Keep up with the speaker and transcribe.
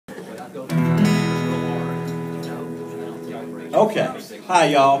Okay. Hi,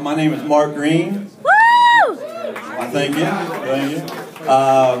 y'all. My name is Mark Greene. Woo! Thank you. Thank you.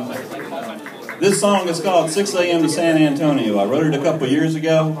 This song is called 6 a.m. to San Antonio. I wrote it a couple years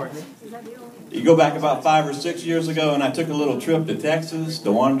ago. You go back about 5 or 6 years ago, and I took a little trip to Texas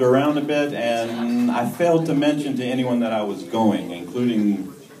to wander around a bit, and I failed to mention to anyone that I was going,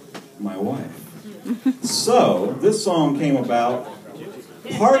 including my wife. So, this song came about.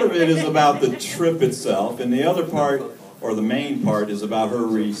 Part of it is about the trip itself, and the other part, or the main part, is about her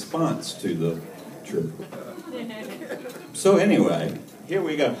response to the trip. So anyway, here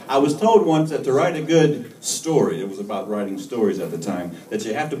we go. I was told once that to write a good story, it was about writing stories at the time, that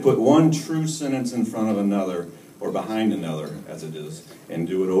you have to put one true sentence in front of another, or behind another, as it is, and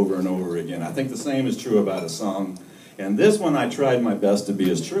do it over and over again. I think the same is true about a song. And this one I tried my best to be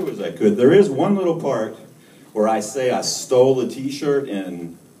as true as I could. There is one little part where I say I stole a t-shirt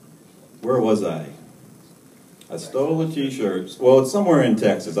in, where was I? I stole a t-shirt. Well, it's somewhere in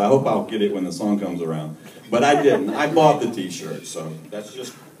Texas. I hope I'll get it when the song comes around. But I didn't. I bought the t-shirt, so that's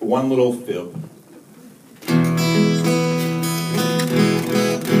just one little fib.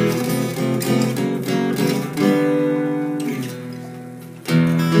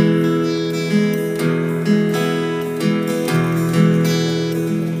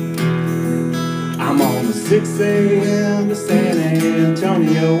 I'm on the 6 a.m. to San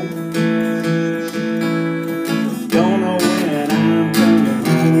Antonio. Don't know when I'm coming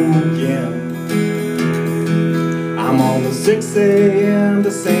home again. I'm on the 6 a.m.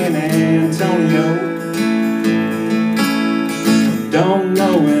 to San Antonio. Don't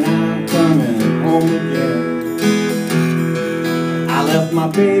know when I'm coming home again. I left my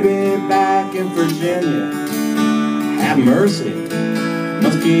baby back in Virginia. Have mercy,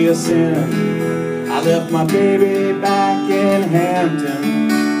 must be a sin. I left my baby back in Hampton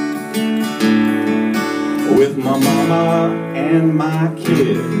with my mama and my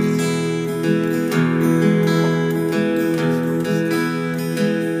kids.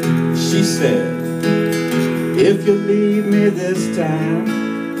 She said, if you leave me this time,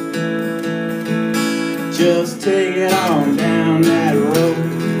 just take it on down that road.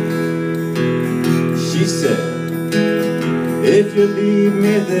 She said, if you leave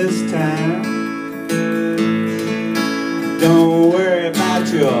me this time, don't worry about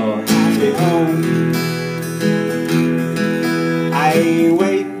your happy home. I ain't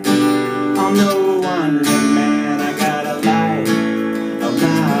waiting on no wandering man. I got a life of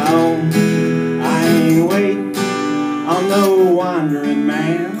my own. I ain't waiting on no wandering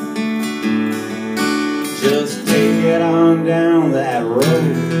man. Just take it on down that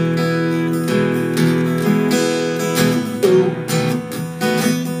road. Ooh,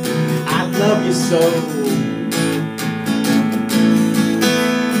 I love you so.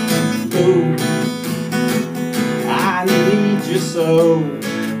 Ooh, I need you so.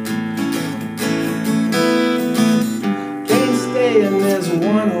 Can't stay in this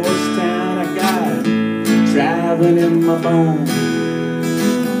one-horse town. I got traveling in my bones.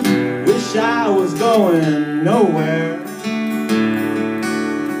 Wish I was going nowhere.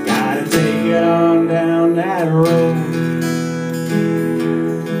 Gotta take it on down that road.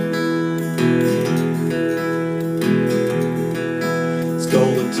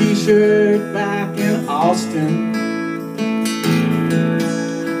 Stole a t-shirt back in Austin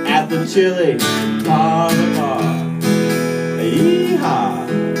at the Chili Parlor Bar. Yeehaw!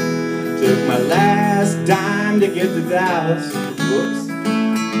 Took my last dime to get to Dallas. Whoops.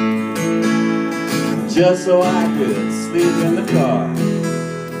 Just so I could sleep in the car.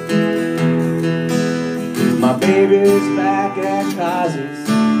 My baby's back at Cozzys,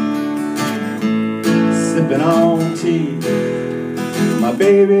 sipping on tea. My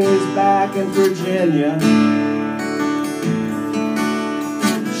baby's back in Virginia.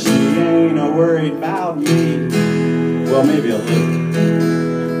 She ain't worried about me. Well, maybe a little.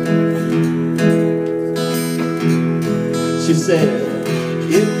 She said,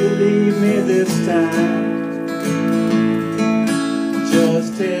 if you leave me this time,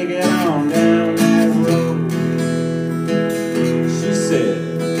 just take it on down that road. She said,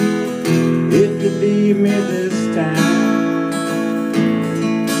 if you leave me this time,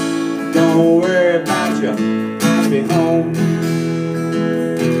 don't worry about your happy home.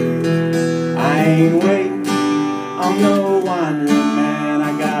 I ain't waiting on no wandering man.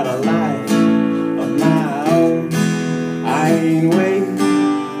 I got a life of my own. I ain't waiting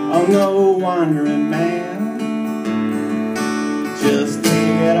on no wandering man. Just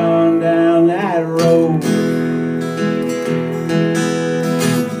take it on down that road.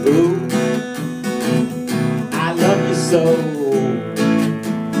 Ooh, I love you so.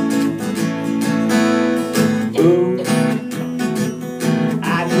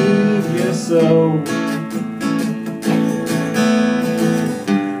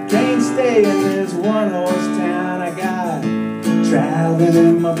 one-horse town I got traveling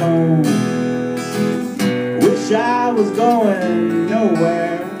in my bones. Wish I was going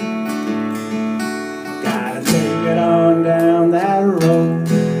nowhere. Gotta take it on down that road.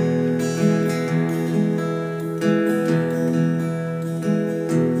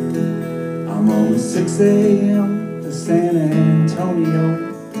 I'm on 6 a.m. to San Antonio.